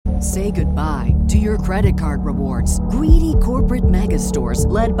Say goodbye to your credit card rewards. Greedy corporate mega stores,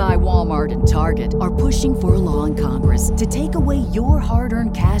 led by Walmart and Target, are pushing for a law in Congress to take away your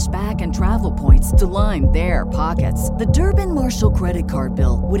hard-earned cash back and travel points to line their pockets. The Durbin-Marshall credit card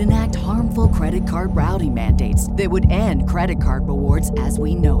bill would enact harmful credit card routing mandates that would end credit card rewards as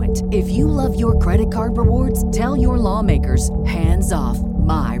we know it. If you love your credit card rewards, tell your lawmakers, hands off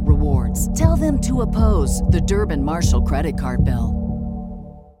my rewards. Tell them to oppose the Durbin-Marshall credit card bill.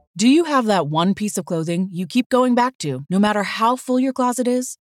 Do you have that one piece of clothing you keep going back to, no matter how full your closet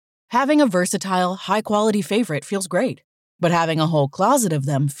is? Having a versatile, high-quality favorite feels great, but having a whole closet of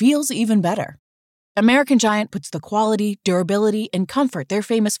them feels even better. American Giant puts the quality, durability, and comfort they're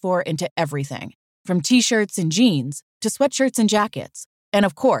famous for into everything, from t-shirts and jeans to sweatshirts and jackets, and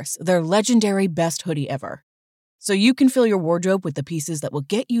of course, their legendary best hoodie ever. So you can fill your wardrobe with the pieces that will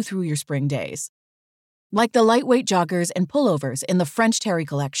get you through your spring days. Like the lightweight joggers and pullovers in the French Terry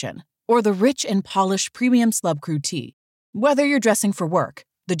collection, or the rich and polished premium Slub Crew tee. Whether you're dressing for work,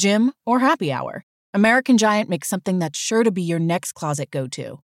 the gym, or happy hour, American Giant makes something that's sure to be your next closet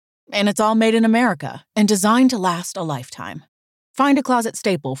go-to. And it's all made in America and designed to last a lifetime. Find a closet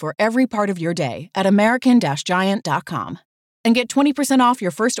staple for every part of your day at american-giant.com and get 20% off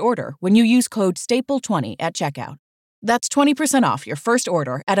your first order when you use code STAPLE20 at checkout. That's 20% off your first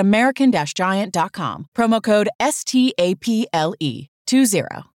order at american-giant.com. Promo code STAPLE20.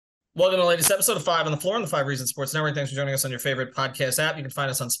 Welcome to the latest episode of 5 on the Floor on the 5 Reasons Sports Network. Thanks for joining us on your favorite podcast app. You can find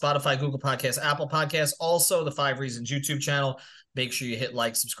us on Spotify, Google Podcasts, Apple Podcasts, also the 5 Reasons YouTube channel. Make sure you hit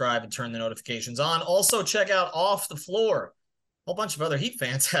like, subscribe, and turn the notifications on. Also, check out Off the Floor. A whole bunch of other Heat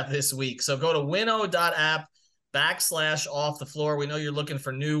fans have this week. So go to winnow.app/off the floor. We know you're looking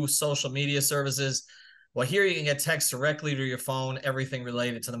for new social media services. Well, here you can get text directly to your phone, everything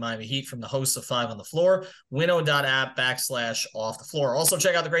related to the Miami Heat from the hosts of 5 on the Floor, winnow.app/off the floor. Also,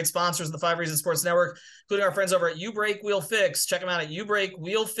 check out the great sponsors of the 5 Reasons Sports Network, including our friends over at You Break Wheel Fix. Check them out at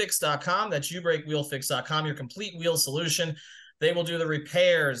youbreakwheelfix.com. That's youbreakwheelfix.com, your complete wheel solution. They will do the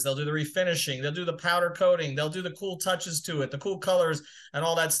repairs. They'll do the refinishing. They'll do the powder coating. They'll do the cool touches to it, the cool colors, and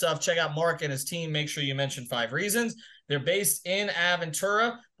all that stuff. Check out Mark and his team. Make sure you mention 5 Reasons. They're based in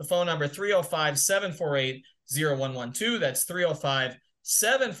Aventura. The phone number 305-748-0112. That's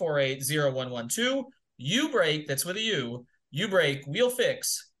 305-748-0112. You Break, that's with a U,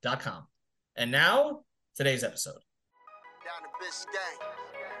 youbreakwheelfix.com. And now, today's episode. Down the bitch gang.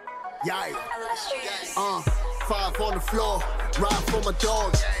 Yeah. 5 on the floor, ride for my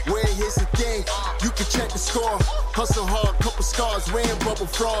dogs. Where here's the thing, you can check the score. Hustle hard, couple scars, wearing rubber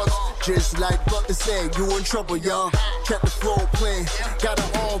frauds. Just like Butler said, you in trouble, y'all. Kept the floor playing, got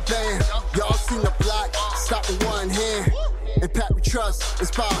it all banned. Y'all seen the block, stop with one hand. And Pat we trust, it's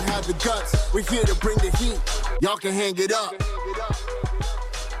power, have the guts. We're here to bring the heat, y'all can hang it up.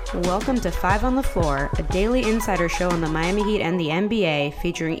 Welcome to 5 on the Floor, a daily insider show on the Miami Heat and the NBA,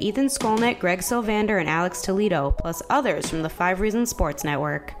 featuring Ethan Skolnick, Greg Sylvander, and Alex Toledo, plus others from the 5 Reasons Sports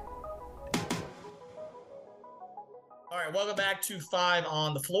Network. All right, welcome back to 5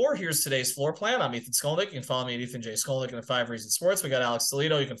 on the Floor. Here's today's floor plan. I'm Ethan Skolnick. You can follow me at Ethan J. Skolnick and the 5 Reasons Sports. We got Alex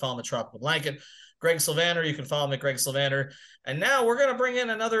Toledo. You can follow him at Tropical Blanket. Greg Sylvander. You can follow him at Greg Sylvander. And now we're going to bring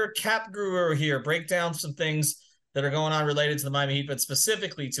in another cap guru here, break down some things that are going on related to the Miami Heat, but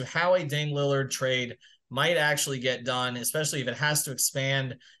specifically to how a Dame Lillard trade might actually get done, especially if it has to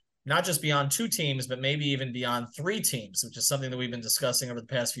expand not just beyond 2 teams, but maybe even beyond 3 teams, which is something that we've been discussing over the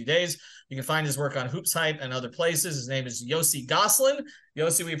past few days. You can find his work on Hoops Hype and other places. His name is Yossi Goslin.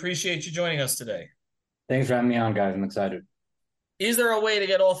 Yossi, we appreciate you joining us today. Thanks for having me on, guys. I'm excited. Is there a way to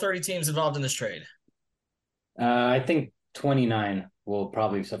get all 30 teams involved in this trade? I think 29 will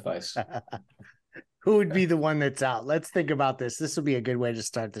probably suffice. Who would be the one that's out? Let's think about this. This will be a good way to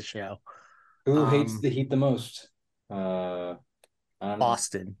start the show. Who hates the Heat the most? Boston.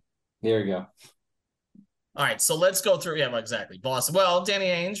 There we go. All right, so let's go through. Yeah, exactly. Boston. Well, Danny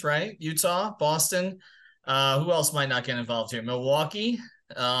Ainge, right? Utah, Boston. Who else might not get involved here? Milwaukee.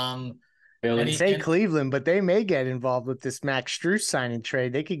 Cleveland, but they may get involved with this Max Strus signing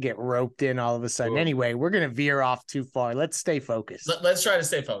trade. They could get roped in all of a sudden. Ooh. Anyway, we're going to veer off too far. Let's stay focused. Let's try to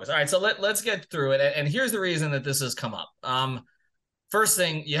stay focused. All right, so let's get through it. And here's the reason that this has come up. First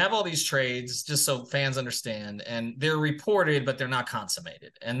thing, you have all these trades, just so fans understand, and they're reported, but they're not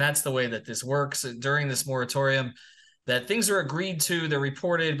consummated. And that's the way that this works during this moratorium, that things are agreed to, they're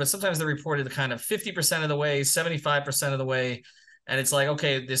reported, but sometimes they're reported kind of 50% of the way, 75% of the way. And it's like,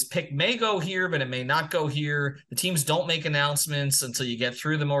 okay, this pick may go here, but it may not go here. The teams don't make announcements until you get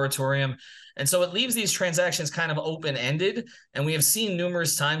through the moratorium. And so it leaves these transactions kind of open-ended. And we have seen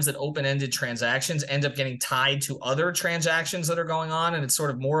numerous times that open-ended transactions end up getting tied to other transactions that are going on. And it's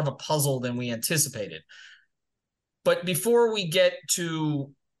sort of more of a puzzle than we anticipated. But before we get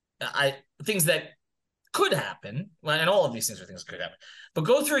to things that could happen, and all of these things are things that could happen, but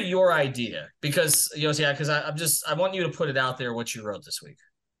go through your idea because I want you to put it out there what you wrote this week.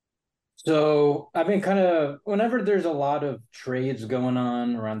 So I mean, kind of whenever there's a lot of trades going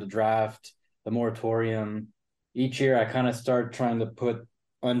on around the draft, the moratorium, each year I kind of start trying to put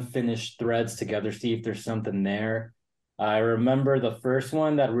unfinished threads together, see if there's something there. I remember the first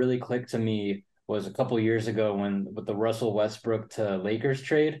one that really clicked to me was a couple years ago with the Russell Westbrook to Lakers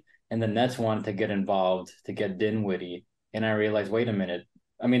trade, and the Nets wanted to get involved to get Dinwiddie. And I realized, wait a minute.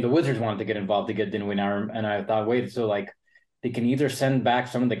 I mean, the Wizards wanted to get involved to get Dinwiddie, and I thought, wait, so like they can either send back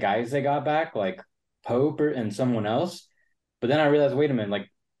some of the guys they got back, like Pope and someone else. But then I realized, wait a minute,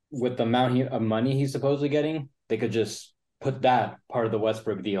 like with the amount of money he's supposedly getting, they could just put that part of the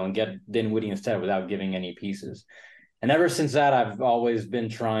Westbrook deal and get Dinwiddie instead without giving any pieces. And ever since that, I've always been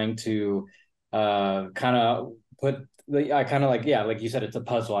trying to like you said, it's a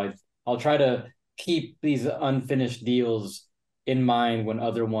puzzle. I'll try to keep these unfinished deals in mind when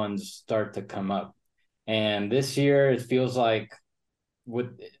other ones start to come up. And this year, it feels like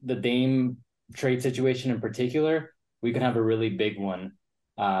with the Dame trade situation in particular, we could have a really big one.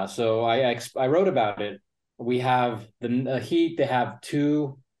 So I wrote about it. We have the Heat. They have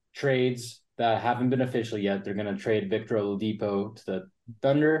two trades that haven't been official yet. They're going to trade Victor Oladipo to the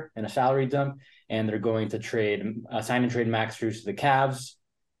Thunder in a salary dump, and they're going to sign and trade Max Strus to the Cavs.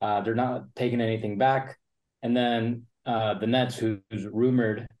 They're not taking anything back. And then the Nets, who's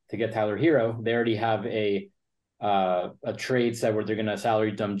rumored to get Tyler Hero, they already have a trade set where they're going to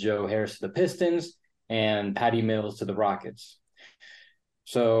salary dump Joe Harris to the Pistons and Patty Mills to the Rockets.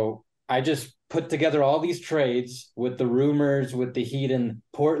 So I just put together all these trades with the rumors with the Heat in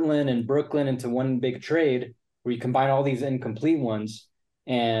Portland and Brooklyn into one big trade where you combine all these incomplete ones.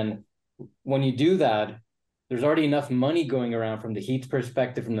 And when you do that, there's already enough money going around from the Heat's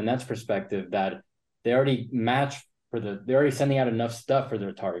perspective, from the Nets' perspective, that they already match they're already sending out enough stuff for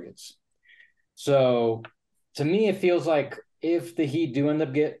their targets. So to me, it feels like if the Heat do end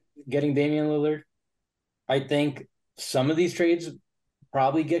up getting Damian Lillard, I think some of these trades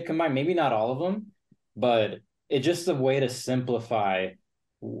probably get combined, maybe not all of them, but it's just a way to simplify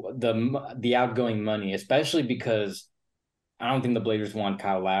the outgoing money, especially because I don't think the Blazers want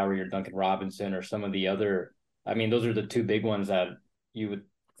Kyle Lowry or Duncan Robinson or some of the other. I mean, those are the two big ones that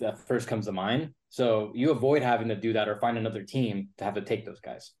first comes to mind. So you avoid having to do that or find another team to have to take those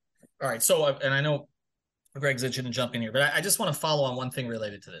guys. All right. So, and I know Greg's itching to jump in here, but I just want to follow on one thing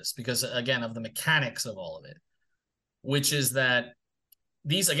related to this because, again, of the mechanics of all of it, which is that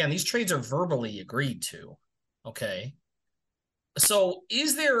these trades are verbally agreed to. Okay. So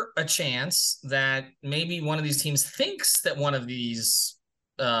is there a chance that maybe one of these teams thinks that one of these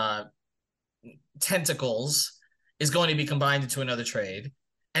tentacles is going to be combined into another trade,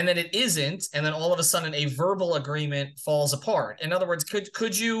 and then it isn't, and then all of a sudden a verbal agreement falls apart? In other words,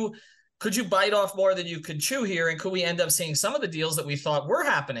 could you bite off more than you could chew here, and could we end up seeing some of the deals that we thought were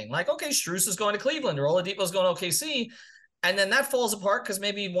happening, like, okay, Strus is going to Cleveland or Oladipo is going to OKC, and then that falls apart because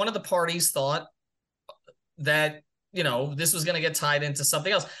maybe one of the parties thought that, you know, this was going to get tied into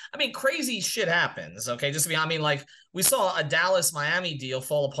something else. I mean, crazy shit happens. Okay. Like we saw a Dallas-Miami deal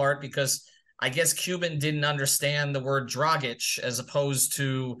fall apart because I guess Cuban didn't understand the word Dragic as opposed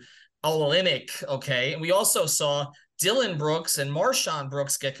to Olynyk. Okay. And we also saw Dylan Brooks and Marshawn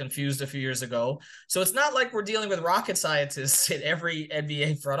Brooks get confused a few years ago. So it's not like we're dealing with rocket scientists at every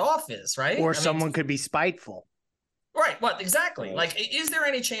NBA front office, right? Or someone could be spiteful. Right. What exactly? Like, is there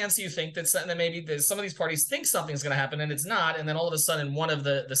any chance you think that maybe some of these parties think something's going to happen and it's not, and then all of a sudden one of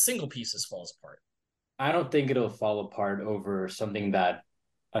the single pieces falls apart? I don't think it'll fall apart over something that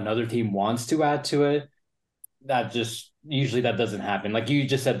another team wants to add to it. That doesn't happen. Like you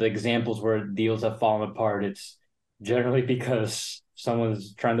just said, the examples where deals have fallen apart, it's generally because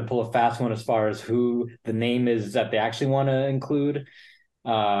someone's trying to pull a fast one as far as who the name is that they actually want to include.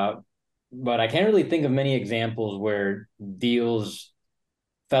 But I can't really think of many examples where deals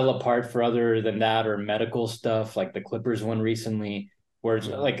fell apart for other than that, or medical stuff like the Clippers one recently, where it's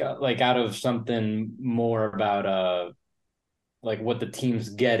like out of something more about like what the team's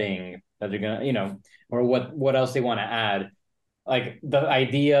getting that they're gonna, you know, or what else they want to add. Like the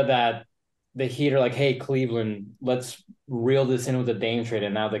idea that the Heat are like, hey, Cleveland, let's reel this in with a Dame trade,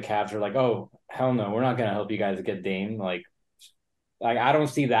 and now the Cavs are like, oh, hell no, we're not gonna help you guys get Dame. Like, Like, I don't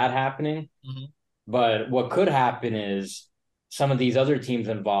see that happening. Mm-hmm. But what could happen is some of these other teams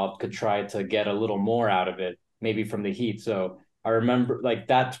involved could try to get a little more out of it, maybe from the Heat. So I remember like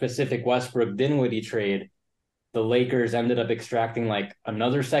that specific Westbrook Dinwiddie trade, the Lakers ended up extracting like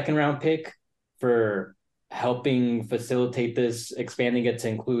another second round pick for helping facilitate this, expanding it to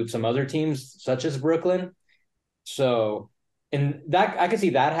include some other teams such as Brooklyn. So, and that I could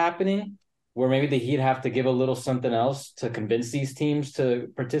see that happening, where maybe the Heat have to give a little something else to convince these teams to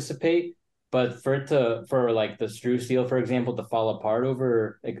participate. But for like the Strus deal, for example, to fall apart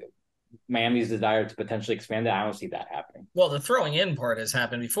over like Miami's desire to potentially expand it, I don't see that happening. Well, the throwing in part has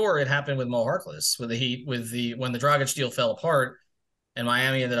happened before. It happened with Mo Harkless with the Heat, when the Dragic deal fell apart, and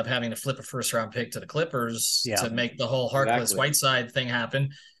Miami ended up having to flip a first round pick to the Clippers to make the whole Harkless Whiteside thing happen.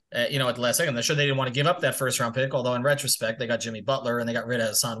 At the last second, they're sure they didn't want to give up that first round pick. Although in retrospect, they got Jimmy Butler and they got rid of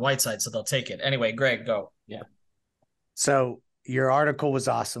Hassan Whiteside, so they'll take it anyway. Greg, go. Yeah. So your article was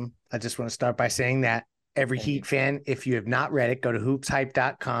awesome. I just want to start by saying that. Every Heat fan, if you have not read it, go to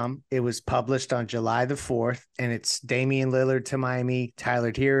hoopshype.com. It was published on July the 4th, and it's Damian Lillard to Miami,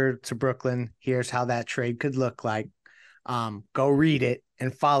 Tyler Hero to Brooklyn. Here's how that trade could look like. Go read it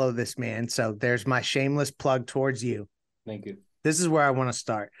and follow this man. So there's my shameless plug towards you. Thank you. This is where I want to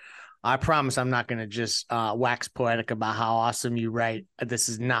start. I promise I'm not going to just wax poetic about how awesome you write. This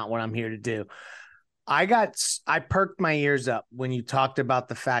is not what I'm here to do. I perked my ears up when you talked about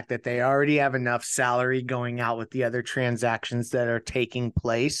the fact that they already have enough salary going out with the other transactions that are taking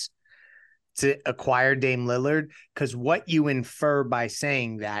place to acquire Dame Lillard. Because what you infer by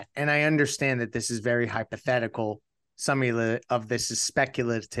saying that, and I understand that this is very hypothetical, some of this is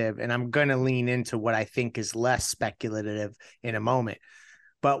speculative, and I'm going to lean into what I think is less speculative in a moment.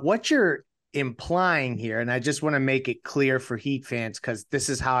 But what you're implying here, and I just want to make it clear for Heat fans, because this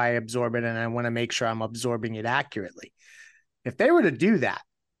is how I absorb it, and I want to make sure I'm absorbing it accurately. If they were to do that,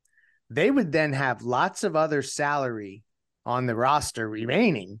 they would then have lots of other salary on the roster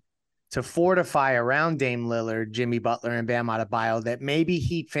remaining to fortify around Dame Lillard, Jimmy Butler, and Bam Adebayo that maybe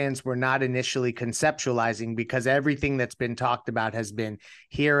Heat fans were not initially conceptualizing, because everything that's been talked about has been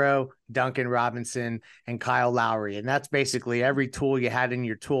Hero, Duncan Robinson, and Kyle Lowry. And that's basically every tool you had in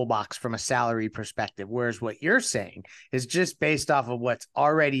your toolbox from a salary perspective. Whereas what you're saying is just based off of what's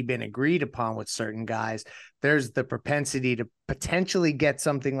already been agreed upon with certain guys. There's the propensity to potentially get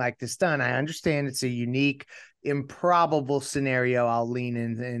something like this done. I understand it's a unique, improbable scenario, I'll lean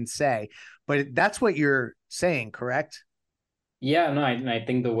in and say, but that's what you're saying, correct? Yeah, no, I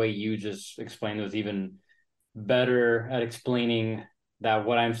think the way you just explained was even better at explaining that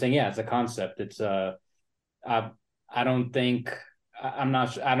what I'm saying. Yeah, it's a concept. It's I don't think I'm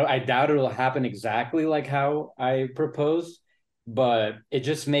not I doubt it'll happen exactly like how I proposed, but it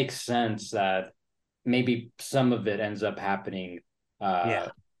just makes sense that maybe some of it ends up happening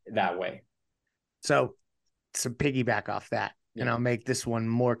that way. So to piggyback off that, and I'll make this one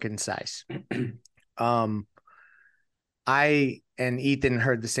more concise. I and Ethan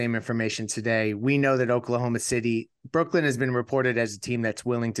heard the same information today. We know that Brooklyn has been reported as a team that's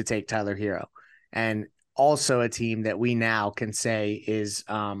willing to take Tyler Hero, and also a team that we now can say is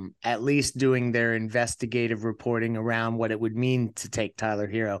at least doing their investigative reporting around what it would mean to take Tyler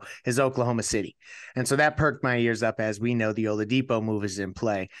Hero is Oklahoma City. And so that perked my ears up, as we know the Oladipo move is in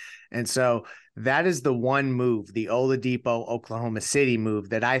play. And so that is the one move, the Oladipo Oklahoma City move,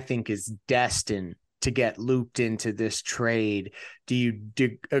 that I think is destined to get looped into this trade. Do you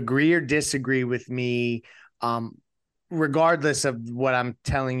agree or disagree with me? Regardless of what I'm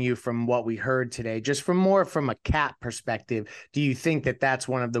telling you from what we heard today, just from a cap perspective, do you think that that's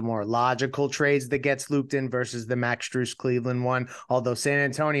one of the more logical trades that gets looped in versus the Max Strus Cleveland one? Although San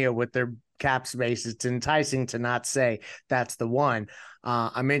Antonio with their cap space, it's enticing to not say that's the one.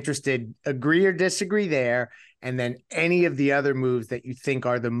 I'm interested, agree or disagree there. And then any of the other moves that you think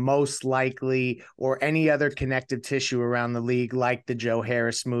are the most likely, or any other connective tissue around the league, like the Joe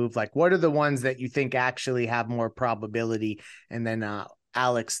Harris move, like what are the ones that you think actually have more probability? And then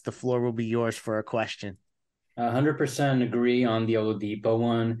Alex, the floor will be yours for a question. 100% agree on the Oladipo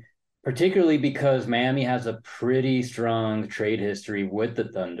one, particularly because Miami has a pretty strong trade history with the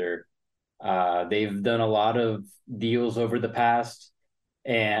Thunder. They've done a lot of deals over the past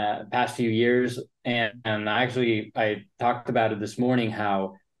few years. And I talked about it this morning,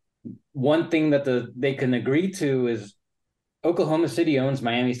 how one thing that they can agree to is Oklahoma City owns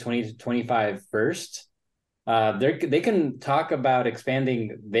Miami's 2025 first. They can talk about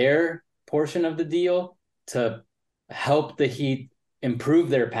expanding their portion of the deal to help the Heat improve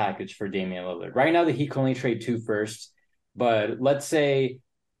their package for Damian Lillard. Right now, the Heat can only trade 2 firsts, but let's say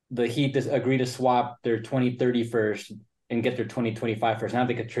the Heat agree to swap their 2030 first and get their 2025 first. Now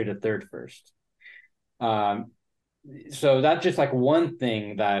they could trade a third first. So that's just like one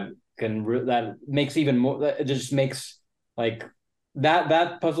thing that that makes even more. It just makes like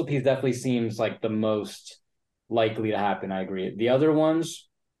that puzzle piece definitely seems like the most likely to happen. I agree. The other ones.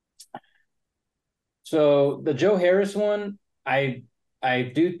 So the Joe Harris one, I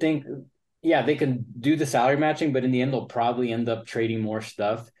do think, yeah, they can do the salary matching, but in the end, they'll probably end up trading more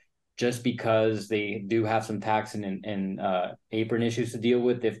stuff just because they do have some tax and apron issues to deal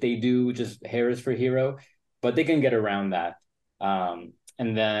with if they do just Harris for Hero, but they can get around that.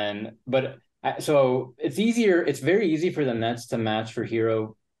 So it's very easy for the Nets to match for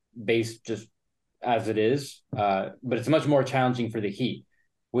Hero based just as it is, but it's much more challenging for the Heat,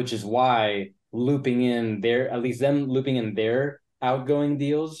 which is why looping in their outgoing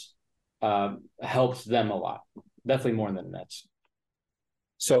deals helps them a lot, definitely more than the Nets.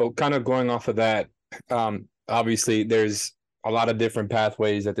 So kind of going off of that, obviously there's a lot of different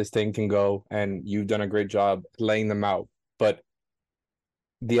pathways that this thing can go, and you've done a great job laying them out. But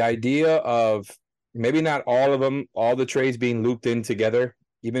the idea of maybe not all of them, all the trades being looped in together,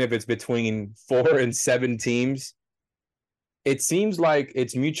 even if it's between 4 and 7 teams, it seems like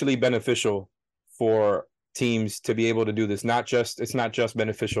it's mutually beneficial for teams to be able to do this. It's not just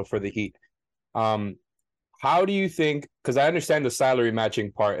beneficial for the Heat. How do you think, because I understand the salary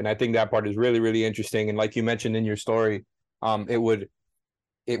matching part, and I think that part is really, really interesting. And like you mentioned in your story, it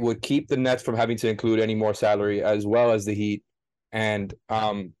would keep the Nets from having to include any more salary, as well as the Heat. And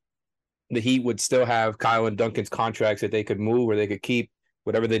the Heat would still have Kyle and Duncan's contracts that they could move or they could keep,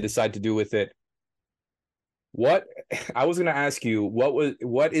 whatever they decide to do with it. What I was going to ask you,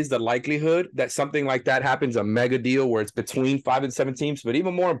 what is the likelihood that something like that happens, a mega deal where it's between 5 and 7 teams? But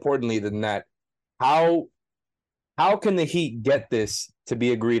even more importantly than that, how can the Heat get this to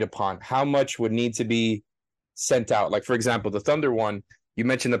be agreed upon? How much would need to be sent out? Like, for example, the Thunder one, you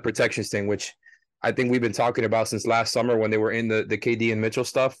mentioned the protections thing, which I think we've been talking about since last summer when they were in the KD and Mitchell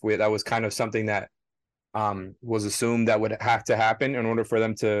stuff. That was kind of something that was assumed that would have to happen in order for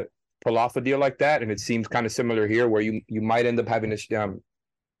them to pull off a deal like that. And it seems kind of similar here, where you might end up having to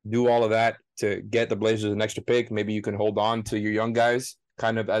do all of that to get the Blazers an extra pick. Maybe you can hold on to your young guys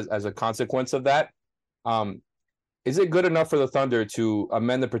kind of as a consequence of that. Is it good enough for the Thunder to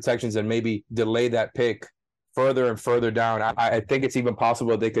amend the protections and maybe delay that pick further and further down? I think it's even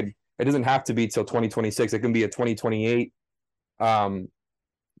possible they could. It doesn't have to be till 2026. It can be a 2028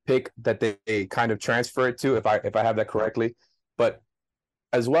 pick that they kind of transfer it to, if I have that correctly. But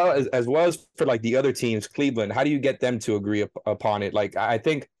as well as for like the other teams, Cleveland, how do you get them to agree upon it? Like, I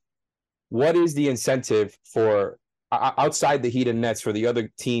think, what is the incentive for outside the Heat and Nets for the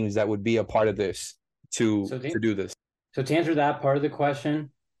other teams that would be a part of this to do this? So to answer that part of the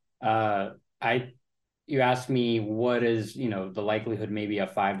question, you asked me what is, the likelihood maybe a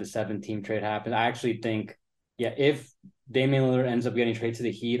 5 to 7 team trade happens. I actually think, if Dame Lillard ends up getting traded to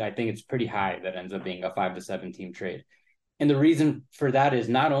the Heat, I think it's pretty high that ends up being a 5 to 7 team trade. And the reason for that is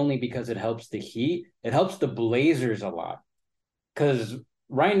not only because it helps the Heat, it helps the Blazers a lot. Because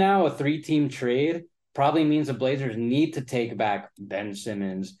right now, a 3-team trade probably means the Blazers need to take back Ben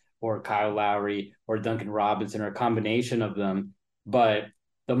Simmons or Kyle Lowry or Duncan Robinson or a combination of them. But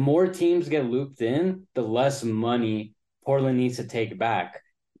the more teams get looped in, the less money Portland needs to take back.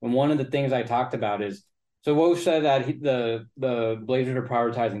 And one of the things I talked about is, so Woj said that the Blazers are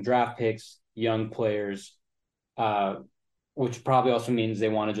prioritizing draft picks, young players, which probably also means they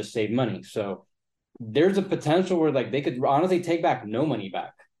want to just save money. So there's a potential where like they could honestly take back no money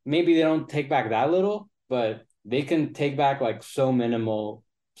back. Maybe they don't take back that little, but they can take back like so minimal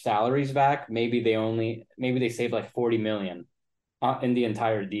salaries back. Maybe they save like $40 million in the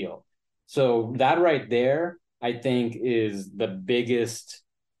entire deal. So that right there, I think, is the biggest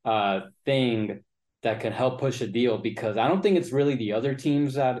thing that can help push a deal, because I don't think it's really the other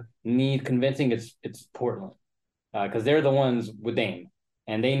teams that need convincing. It's Portland, because they're the ones with Dame,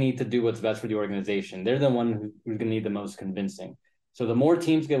 and they need to do what's best for the organization. They're the one who's going to need the most convincing. So the more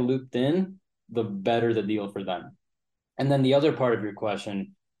teams get looped in, the better the deal for them. And then the other part of your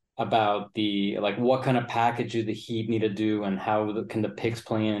question about what kind of package do the Heat need to do and how can the picks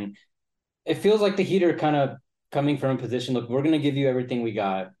play in? It feels like the Heat are kind of coming from a position, look, we're going to give you everything we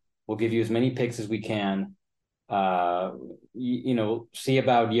got. We'll give you as many picks as we can. See about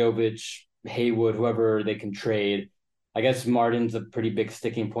Jovic, Haywood, whoever they can trade. I guess Martin's a pretty big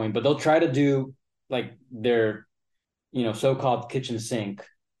sticking point, but they'll try to do like their, so-called kitchen sink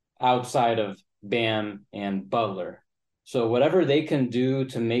outside of Bam and Butler. So whatever they can do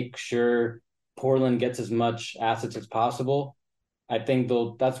to make sure Portland gets as much assets as possible, I think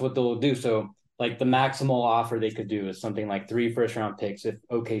that's what they'll do. So like the maximal offer they could do is something like 3 first-round picks if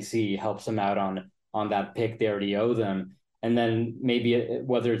OKC helps them out on that pick they already owe them. And then maybe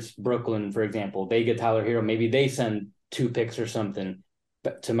whether it's Brooklyn, for example, they get Tyler Hero, maybe they send 2 picks or something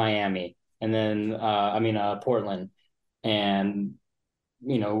to Miami, and then Portland, and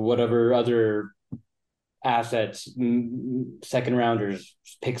whatever other assets, second rounders,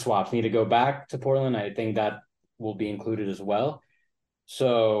 pick swaps need to go back to Portland. I think that will be included as well.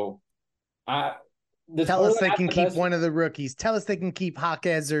 So tell us they can keep one of the rookies. Tell us they can keep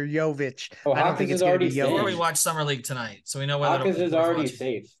Jaquez or Jovic. I don't think it's going to be Jovic. Before we watch Summer League tonight, so we know whether Jaquez is already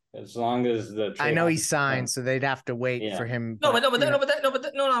safe as long as the. I know he's signed, so they'd have to wait for him. No,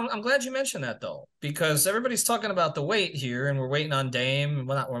 I'm glad you mentioned that though, because everybody's talking about the wait here, and we're waiting on Dame.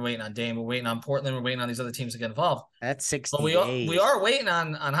 We're waiting on Dame. We're waiting on Portland. We're waiting on these other teams to get involved. That's 60 But we are waiting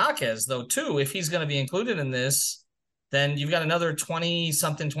on Jaquez though too. If he's going to be included in this, then you've got another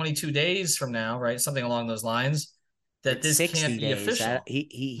 22 days from now, right? Something along those lines. That this can't be official.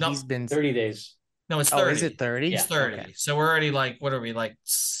 He's been 30 days. No, it's 30. Oh, is it 30? It's 30. Okay. So we're already what are we,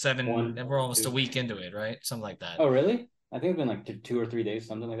 7? We're almost 2. A week into it, right? Something like that. Oh, really? I think it's been 2 or 3 days,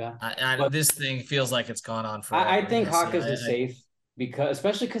 something like that. This thing feels like it's gone on forever. I think Jaquez is safe,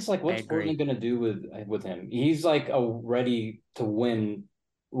 especially because what's Portland going to do with him? He's a ready to win,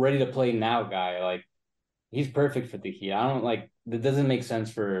 ready to play now guy. He's perfect for the Heat. I don't it doesn't make sense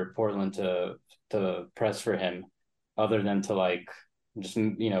for Portland to press for him other than to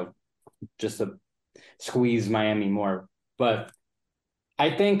just to squeeze Miami more. But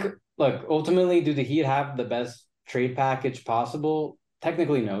I think, ultimately, do the Heat have the best trade package possible?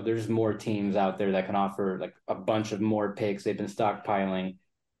 Technically, no. There's more teams out there that can offer a bunch of more picks. They've been stockpiling.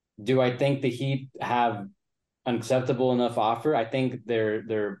 Do I think the Heat have an acceptable enough offer? I think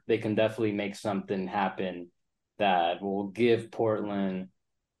they can definitely make something happen that will give Portland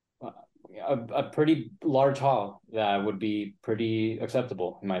a pretty large haul that would be pretty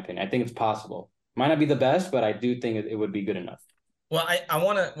acceptable, in my opinion. I think it's possible. Might not be the best, but I do think it would be good enough. Well, I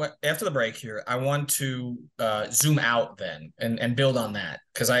want to, after the break here, I want to zoom out then and build on that,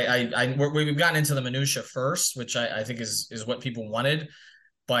 because we've gotten into the minutia first, which I think is what people wanted.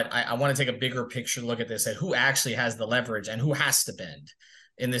 But I want to take a bigger picture look at this, at who actually has the leverage and who has to bend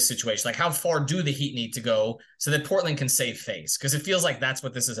in this situation. How far do the Heat need to go so that Portland can save face? Because it feels like that's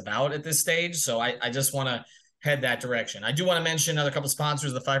what this is about at this stage. So I just want to head that direction. I do want to mention another couple of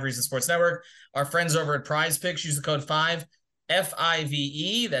sponsors of the 5 Reasons Sports Network. Our friends over at Prize Picks, use the code 5,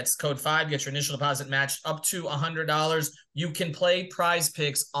 FIVE. That's code 5. Get your initial deposit matched up to $100. You can play Prize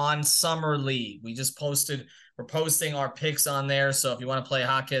Picks on Summer League. We're posting our picks on there. So if you want to play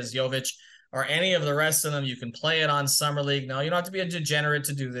Jaquez, Jovic, or any of the rest of them, you can play it on Summer League. No, you don't have to be a degenerate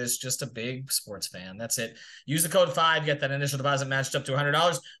to do this. Just a big sports fan. That's it. Use the code 5. Get that initial deposit matched up to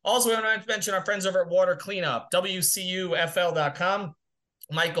 $100. Also, we want to mention our friends over at Water Cleanup, WCUFL.com.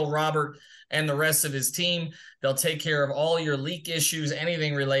 Michael, Robert, and the rest of his team. They'll take care of all your leak issues,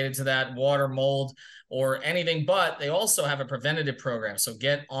 anything related to that, water, mold, or anything. But they also have a preventative program. So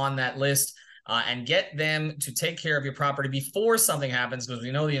get on that list. And get them to take care of your property before something happens, because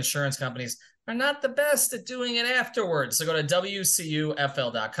we know the insurance companies are not the best at doing it afterwards. So go to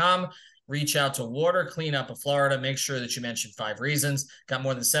WCUFL.com, reach out to Water Cleanup of Florida. Make sure that you mention 5 Reasons. Got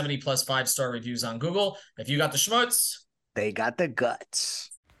more than 70 plus 5-star reviews on Google. If you got the schmutz, they got the guts.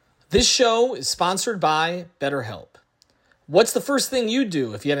 This show is sponsored by BetterHelp. What's the first thing you'd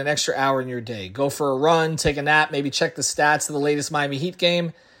do if you had an extra hour in your day? Go for a run, take a nap, maybe check the stats of the latest Miami Heat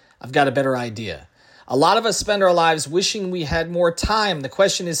game? I've got a better idea. A lot of us spend our lives wishing we had more time. The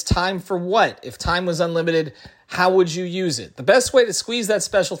question is, time for what? If time was unlimited, how would you use it? The best way to squeeze that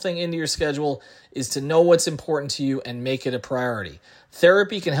special thing into your schedule is to know what's important to you and make it a priority.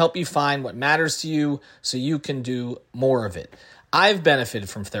 Therapy can help you find what matters to you so you can do more of it. I've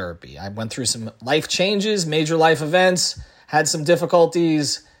benefited from therapy. I went through some life changes, major life events, had some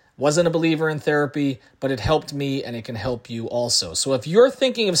difficulties. Wasn't a believer in therapy, but it helped me and it can help you also. So if you're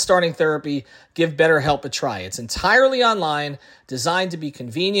thinking of starting therapy, give BetterHelp a try. It's entirely online, designed to be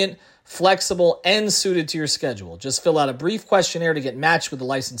convenient, flexible, and suited to your schedule. Just fill out a brief questionnaire to get matched with a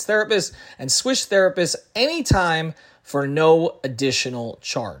licensed therapist and switch therapists anytime for no additional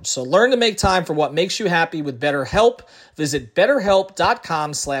charge. So learn to make time for what makes you happy with BetterHelp. Visit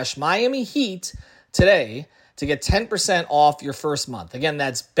BetterHelp.com/Miami Heat today to get 10% off your first month. Again,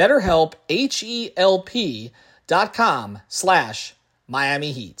 that's BetterHelp,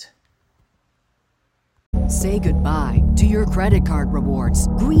 HELP.com/Miami Heat. Say goodbye to your credit card rewards.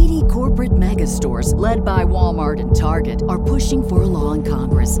 Greedy corporate mega stores, led by Walmart and Target, are pushing for a law in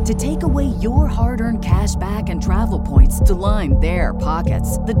Congress to take away your hard-earned cash back and travel points to line their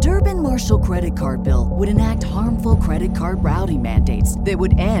pockets. The Durbin-Marshall credit card bill would enact harmful credit card routing mandates that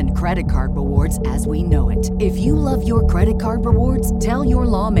would end credit card rewards as we know it. If you love your credit card rewards, tell your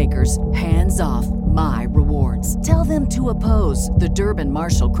lawmakers, hands off my rewards. Tell them to oppose the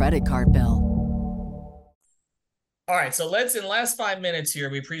Durbin-Marshall credit card bill. All right, so let's, in the last 5 minutes here,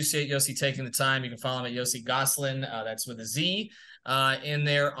 we appreciate Yossi taking the time. You can follow him at Yossi Goslin. That's with a Z in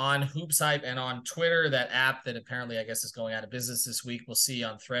there on Hoops Hype and on Twitter, that app that apparently, I guess, is going out of business this week. We'll see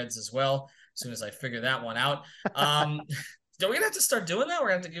on Threads as well, as soon as I figure that one out. Are we gonna have to start doing that? We're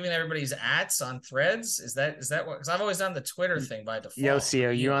gonna have to give everybody's ats on Threads. Is that what? Because I've always done the Twitter thing by default. Yossi,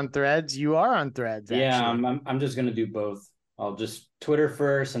 are you on Threads? You are on Threads. Yeah, I'm just gonna do both. I'll just Twitter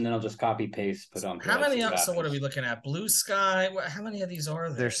first, and then I'll just copy paste, put on Threads. How many? So what are we looking at? Blue Sky. How many of these are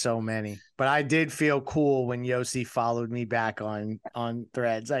there? There's so many. But I did feel cool when Yossi followed me back on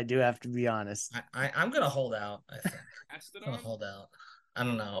Threads. I do have to be honest. I'm gonna hold out. I think I'm gonna hold out. I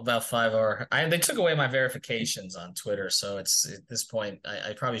don't know, about 5 hour. They took away my verifications on Twitter, so it's at this point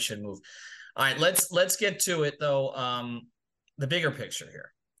I probably should move. All right, let's get to it though. The bigger picture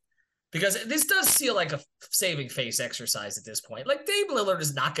here, because this does feel like a saving face exercise at this point. Like, Dame Lillard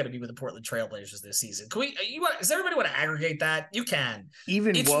is not going to be with the Portland Trailblazers this season. Does everybody want to aggregate that? You can.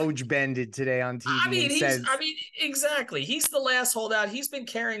 Even Woj bended today on TV. Exactly. He's the last holdout. He's been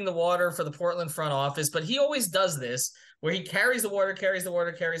carrying the water for the Portland front office, but he always does this, where he carries the water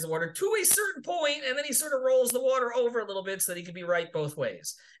to a certain point, and then he sort of rolls the water over a little bit so that he can be right both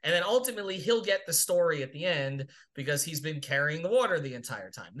ways. And then ultimately he'll get the story at the end because he's been carrying the water the entire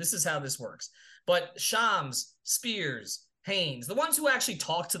time. This is how this works. But Shams, Spears, Haynes, the ones who actually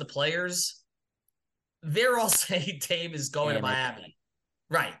talk to the players, they're all saying Dame is going to Miami.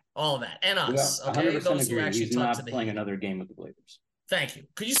 Right, all of that. And us, okay? Those who actually he's talk not to the playing another game with the Blazers. Thank you.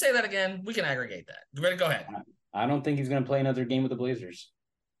 Could you say that again? We can aggregate that. Ready? Go ahead. I don't think he's going to play another game with the Blazers.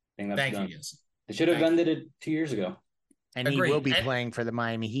 I think that's Thank done. you, yes. They should have ended it 2 years ago. And Agreed. He will be playing for the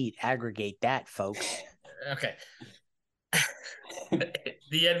Miami Heat. Aggregate that, folks. Okay.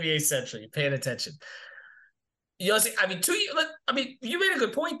 The NBA Central. You're paying attention. Yossi, you made a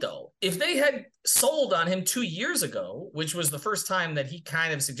good point, though. If they had sold on him 2 years ago, which was the first time that he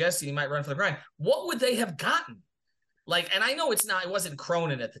kind of suggested he might run for the grind, what would they have gotten? And I know it wasn't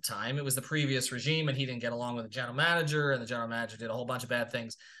Cronin at the time. It was the previous regime, and he didn't get along with the general manager, and the general manager did a whole bunch of bad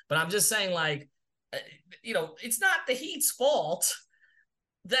things. But I'm just saying, it's not the Heat's fault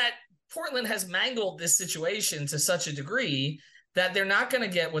that Portland has mangled this situation to such a degree that they're not going to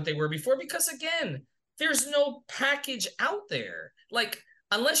get what they were before, because, again, there's no package out there.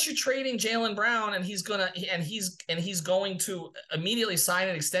 Unless you're trading Jaylen Brown and he's going to immediately sign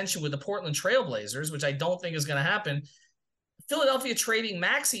an extension with the Portland Trailblazers, which I don't think is going to happen. Philadelphia trading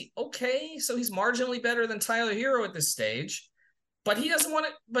Maxey, okay, so he's marginally better than Tyler Hero at this stage, but he doesn't want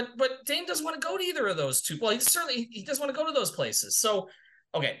to. But Dame doesn't want to go to either of those two. Well, he doesn't want to go to those places. So,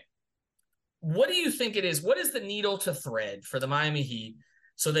 okay, what do you think it is? What is the needle to thread for the Miami Heat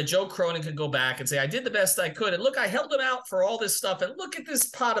so that Joe Cronin could go back and say, I did the best I could, and look, I held him out for all this stuff, and look at this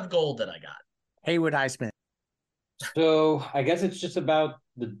pot of gold that I got. Haywood Highsmith. So I guess it's just about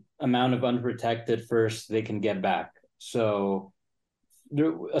the amount of unprotected first they can get back. So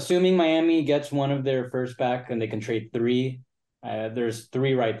assuming Miami gets one of their first back and they can trade 3, there's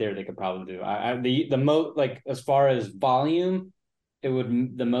 3 right there they could probably do. As far as volume, it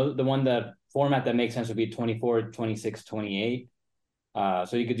would the format that makes sense would be 24, 26, 28.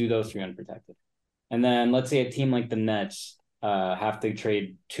 So you could do those 3 unprotected. And then let's say a team like the Nets have to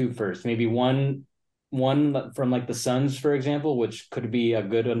trade 2 first, maybe one from the Suns, for example, which could be a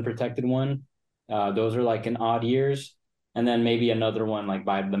good unprotected one. Those are in odd years. And then maybe another one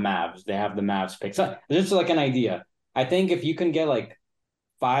by the Mavs. They have the Mavs pick. So just an idea. I think if you can get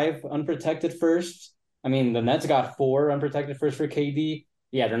 5 unprotected firsts, the Nets got 4 unprotected firsts for KD.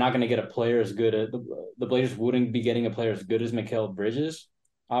 Yeah, they're not going to get a player as good as the Blazers wouldn't be getting a player as good as Mikal Bridges,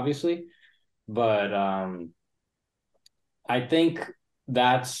 obviously. But I think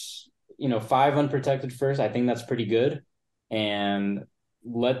that's 5 unprotected first. I think that's pretty good. And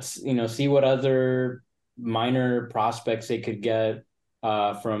let's see what other minor prospects they could get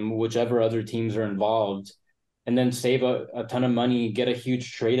from whichever other teams are involved, and then save a ton of money, get a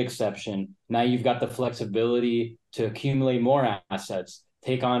huge trade exception. Now you've got the flexibility to accumulate more assets,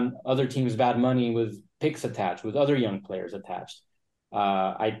 take on other teams' bad money with picks attached, with other young players attached.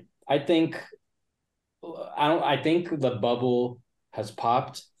 I think the bubble has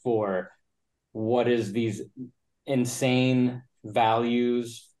popped for what is these insane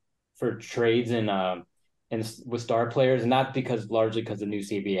values for trades and with star players, and not largely because of the new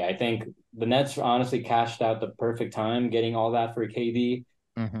CBA. I think the Nets honestly cashed out the perfect time getting all that for KD.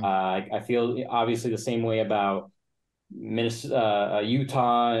 Mm-hmm. I feel obviously the same way about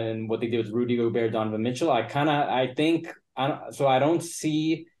Utah and what they did with Rudy Gobert, Donovan Mitchell. I don't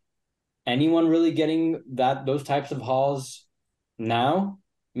see anyone really getting those types of hauls now.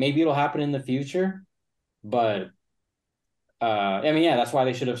 Maybe it'll happen in the future, but that's why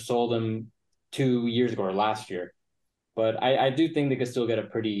they should have sold him 2 years ago or last year. But I do think they could still get a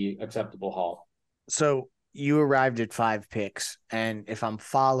pretty acceptable haul. So you arrived at 5 picks, and if I'm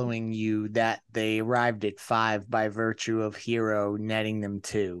following you, that they arrived at 5 by virtue of Hero netting them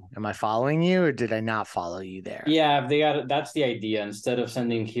 2. Am I following you, or did I not follow you there? Yeah, that's the idea. Instead of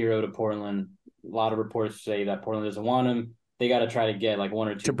sending Hero to Portland, a lot of reports say that Portland doesn't want him. They got to try to get like 1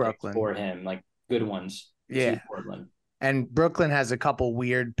 or 2 to Brooklyn for him, like good ones. Yeah, to Portland. And Brooklyn has a couple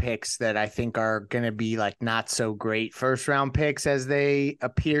weird picks that I think are going to be like not so great first round picks as they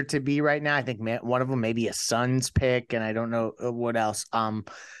appear to be right now. I think one of them may be a Suns pick, and I don't know what else.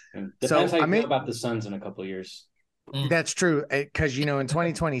 Depends how you feel about the Suns in a couple of years. That's true, because in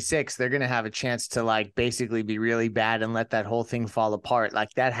 2026 they're going to have a chance to like basically be really bad and let that whole thing fall apart. Like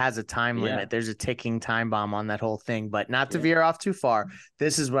that has a time limit. There's a ticking time bomb on that whole thing. But not to veer off too far,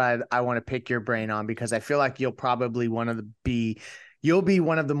 this is what I want to pick your brain on, because I feel like you'll probably you'll be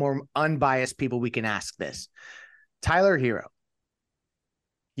one of the more unbiased people we can ask this. Tyler Hero,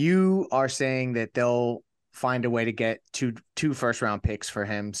 you are saying that they'll find a way to get two first round picks for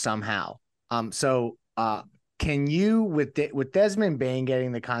him somehow. Can you, with Desmond Bane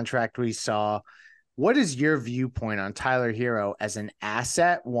getting the contract we saw, what is your viewpoint on Tyler Hero as an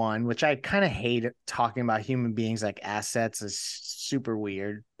asset? One, which I kind of hate talking about human beings like assets, is super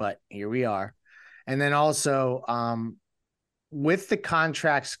weird, but here we are. And then also, with the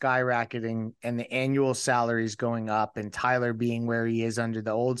contract skyrocketing and the annual salaries going up and Tyler being where he is under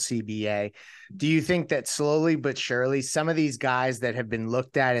the old CBA, do you think that slowly but surely some of these guys that have been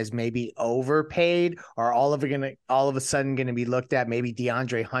looked at as maybe overpaid are all of a sudden going to be looked at? Maybe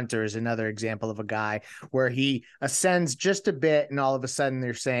DeAndre Hunter is another example of a guy where he ascends just a bit and all of a sudden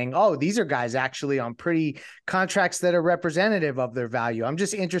they're saying, oh, these are guys actually on pretty contracts that are representative of their value. I'm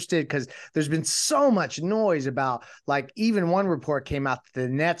just interested because there's been so much noise about, like, even one report came out that the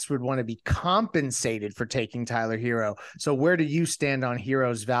Nets would want to be compensated for taking Tyler Hero. So where do you stand on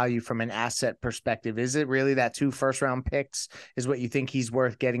Hero's value from an asset perspective? Is it really that 2 first round picks is what you think he's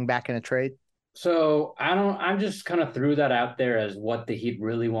worth getting back in a trade? So I'm just kind of threw that out there as what the Heat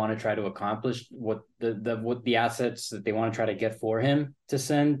really want to try to accomplish, what the assets that they want to try to get for him to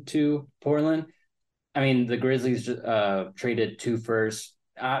send to Portland. I mean, the Grizzlies traded 2 firsts,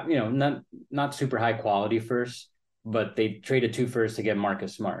 not super high quality firsts, but they traded 2 firsts to get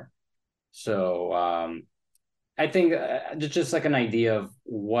Marcus Smart. So I think just like an idea of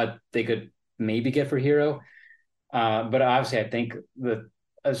what they could maybe get for Hero. But obviously I think that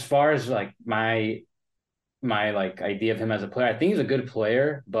as far as like my like idea of him as a player, I think he's a good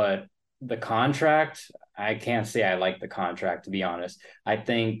player, but the contract, I can't say I like the contract, to be honest. I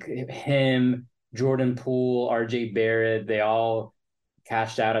think him, Jordan Poole, RJ Barrett, they all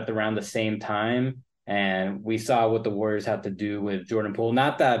cashed out at around the same time. And we saw what the Warriors had to do with Jordan Poole.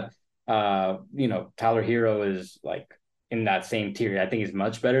 Not that, Tyler Hero is like in that same tier. I think he's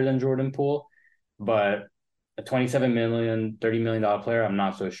much better than Jordan Poole, but a $27 million, $30 million player, I'm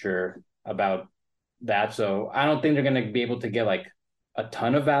not so sure about that. So I don't think they're going to be able to get like a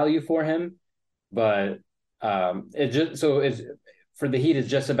ton of value for him, but it's for the Heat, it's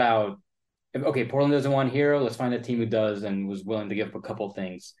just about, okay, Portland doesn't want Hero. Let's find a team who does and was willing to give a couple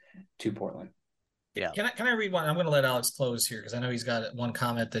things to Portland. Yeah. Can I read one? I'm going to let Alex close here because I know he's got one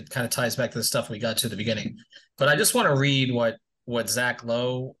comment that kind of ties back to the stuff we got to at the beginning. But I just want to read what Zach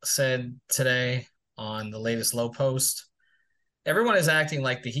Lowe said today on the latest Lowe post. Everyone is acting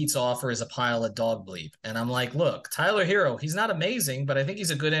like the Heat's offer is a pile of dog bleep. And I'm like, look, Tyler Hero, he's not amazing, but I think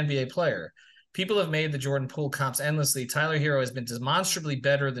he's a good NBA player. People have made the Jordan Poole comps endlessly. Tyler Hero has been demonstrably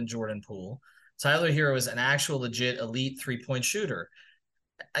better than Jordan Poole. Tyler Hero is an actual legit elite 3-point shooter.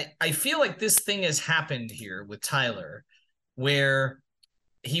 I feel like this thing has happened here with Tyler where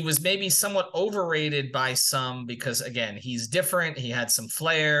he was maybe somewhat overrated by some because, again, he's different. He had some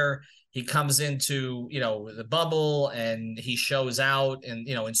flair. He comes into, the bubble and he shows out and,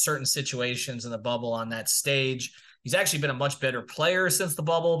 in certain situations in the bubble on that stage. He's actually been a much better player since the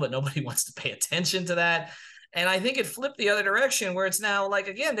bubble, but nobody wants to pay attention to that. And I think it flipped the other direction where it's now like,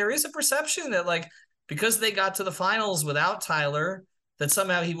 again, there is a perception that like, because they got to the finals without Tyler, that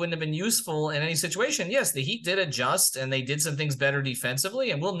somehow he wouldn't have been useful in any situation. Yes, the Heat did adjust and they did some things better defensively,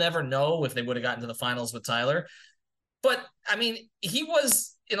 and we'll never know if they would have gotten to the finals with Tyler. But I mean, he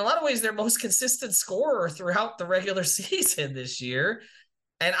was in a lot of ways their most consistent scorer throughout the regular season this year.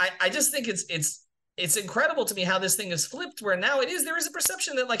 And I just think it's incredible to me how this thing is flipped, where now there is a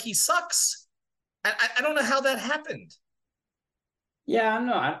perception that like he sucks. I don't know how that happened. Yeah,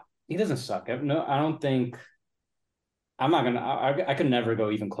 no, he doesn't suck. No, I don't think. I could never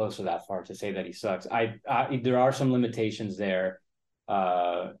go even close to that far to say that he sucks. There are some limitations there,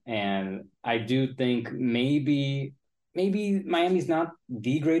 and I do think maybe Miami's not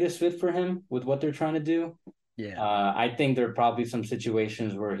the greatest fit for him with what they're trying to do. Yeah, I think there are probably some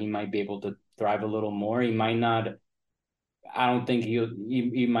situations where he might be able to thrive a little more. He might not. I don't think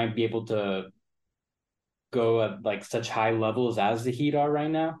he might be able to go at like such high levels as the Heat are right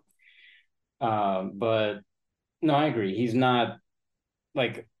now. But no, I agree. He's not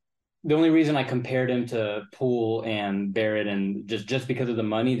like the only reason I compared him to Poole and Barrett, and just because of the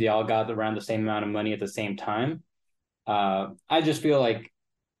money, they all got around the same amount of money at the same time. I just feel like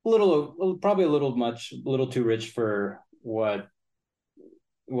probably a little too rich for what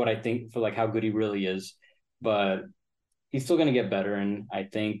I think, for like how good he really is, but he's still going to get better. And I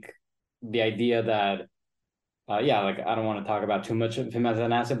think the idea that, like I don't want to talk about too much of him as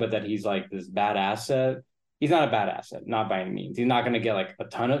an asset, but that he's like this bad asset. He's not a bad asset, not by any means. He's not going to get like a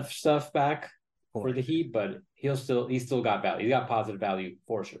ton of stuff back for the Heat, but he's still got value. He's got positive value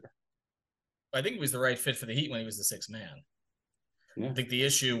for sure. I think he was the right fit for the Heat when he was the sixth man. Yeah. I think the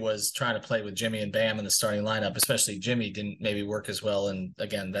issue was trying to play with Jimmy and Bam in the starting lineup, especially Jimmy didn't maybe work as well. And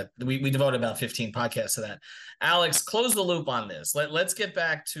again, that we devoted about 15 podcasts to that. Alex, close the loop on this. Let's get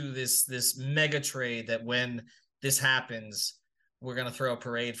back to this mega trade that when this happens, we're going to throw a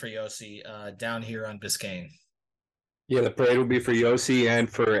parade for Yossi down here on Biscayne. Yeah, the parade will be for Yossi and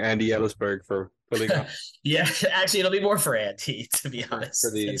for Andy Ellisberg for pulling up. Yeah, actually, it'll be more for Andy, to be honest.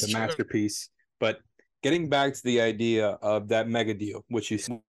 For the masterpiece. But getting back to the idea of that mega deal, which is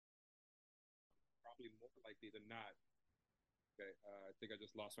probably more likely than not. Okay, I think I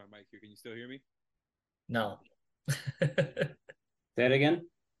just lost my mic here. Can you still hear me? No. Say it again.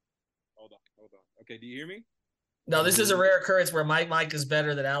 Hold on. Okay, do you hear me? No, this is a rare occurrence where my mic is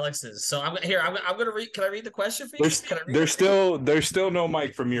better than Alex's. So I'm going to read. Can I read the question for you? There's still no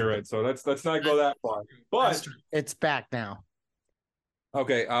mic from your end, so let's not go that far. But it's back now.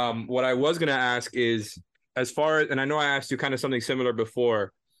 Okay. What I was gonna ask is, as far as, and I know I asked you kind of something similar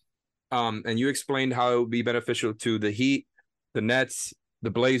before, and you explained how it would be beneficial to the Heat, the Nets, the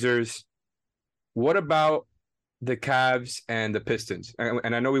Blazers. What about the Cavs and the Pistons?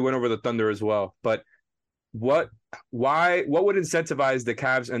 And I know we went over the Thunder as well, but what would incentivize the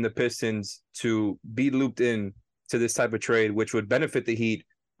Cavs and the Pistons to be looped in to this type of trade, which would benefit the Heat,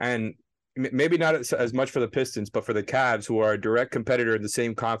 and maybe not as much for the Pistons, but for the Cavs, who are a direct competitor in the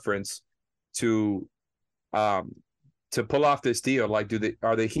same conference, to pull off this deal? Like,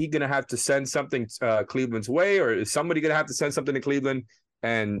 are the Heat going to have to send something Cleveland's way, or is somebody going to have to send something to Cleveland?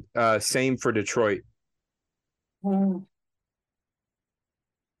 And same for Detroit. I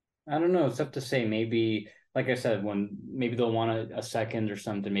don't know. It's tough to say. Maybe, like I said, maybe they'll want a second or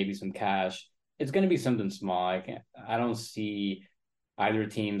something, maybe some cash. It's going to be something small. I don't see either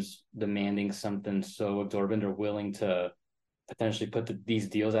team's demanding something so exorbitant or willing to potentially put these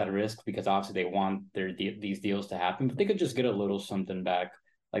deals at risk, because obviously they want these deals to happen. But they could just get a little something back,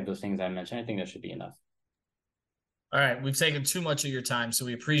 like those things I mentioned. I think that should be enough. All right, we've taken too much of your time, so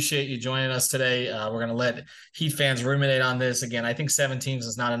we appreciate you joining us today. We're going to let Heat fans ruminate on this. Again, I think 7 teams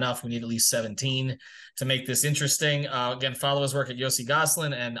is not enough. We need at least 17 to make this interesting. Again, follow his work at Yossi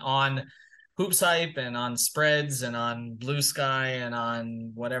Goslin and on Hoops Hype and on Spreads and on Blue Sky and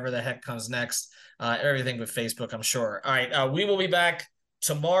on whatever the heck comes next. Everything with Facebook, I'm sure. All right, we will be back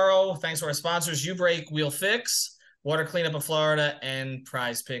tomorrow. Thanks to our sponsors, You Break, Wheel Fix, Water Cleanup of Florida, and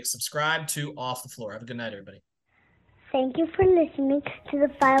Prize Picks. Subscribe to Off the Floor. Have a good night, everybody. Thank you for listening to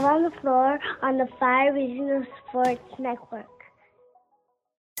the 5 on the Floor on the 5 Regional Sports Network.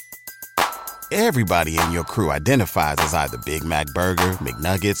 Everybody in your crew identifies as either Big Mac Burger,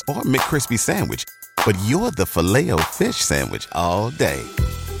 McNuggets, or McCrispy Sandwich. But you're the Filet-O-Fish Sandwich all day.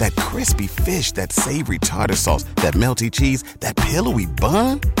 That crispy fish, that savory tartar sauce, that melty cheese, that pillowy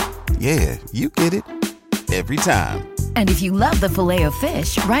bun. Yeah, you get it. Every time. And if you love the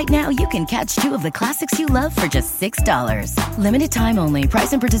Filet-O-Fish, right now you can catch 2 of the classics you love for just $6. Limited time only.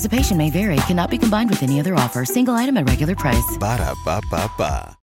 Price and participation may vary. Cannot be combined with any other offer. Single item at regular price. Ba-da-ba-ba-ba.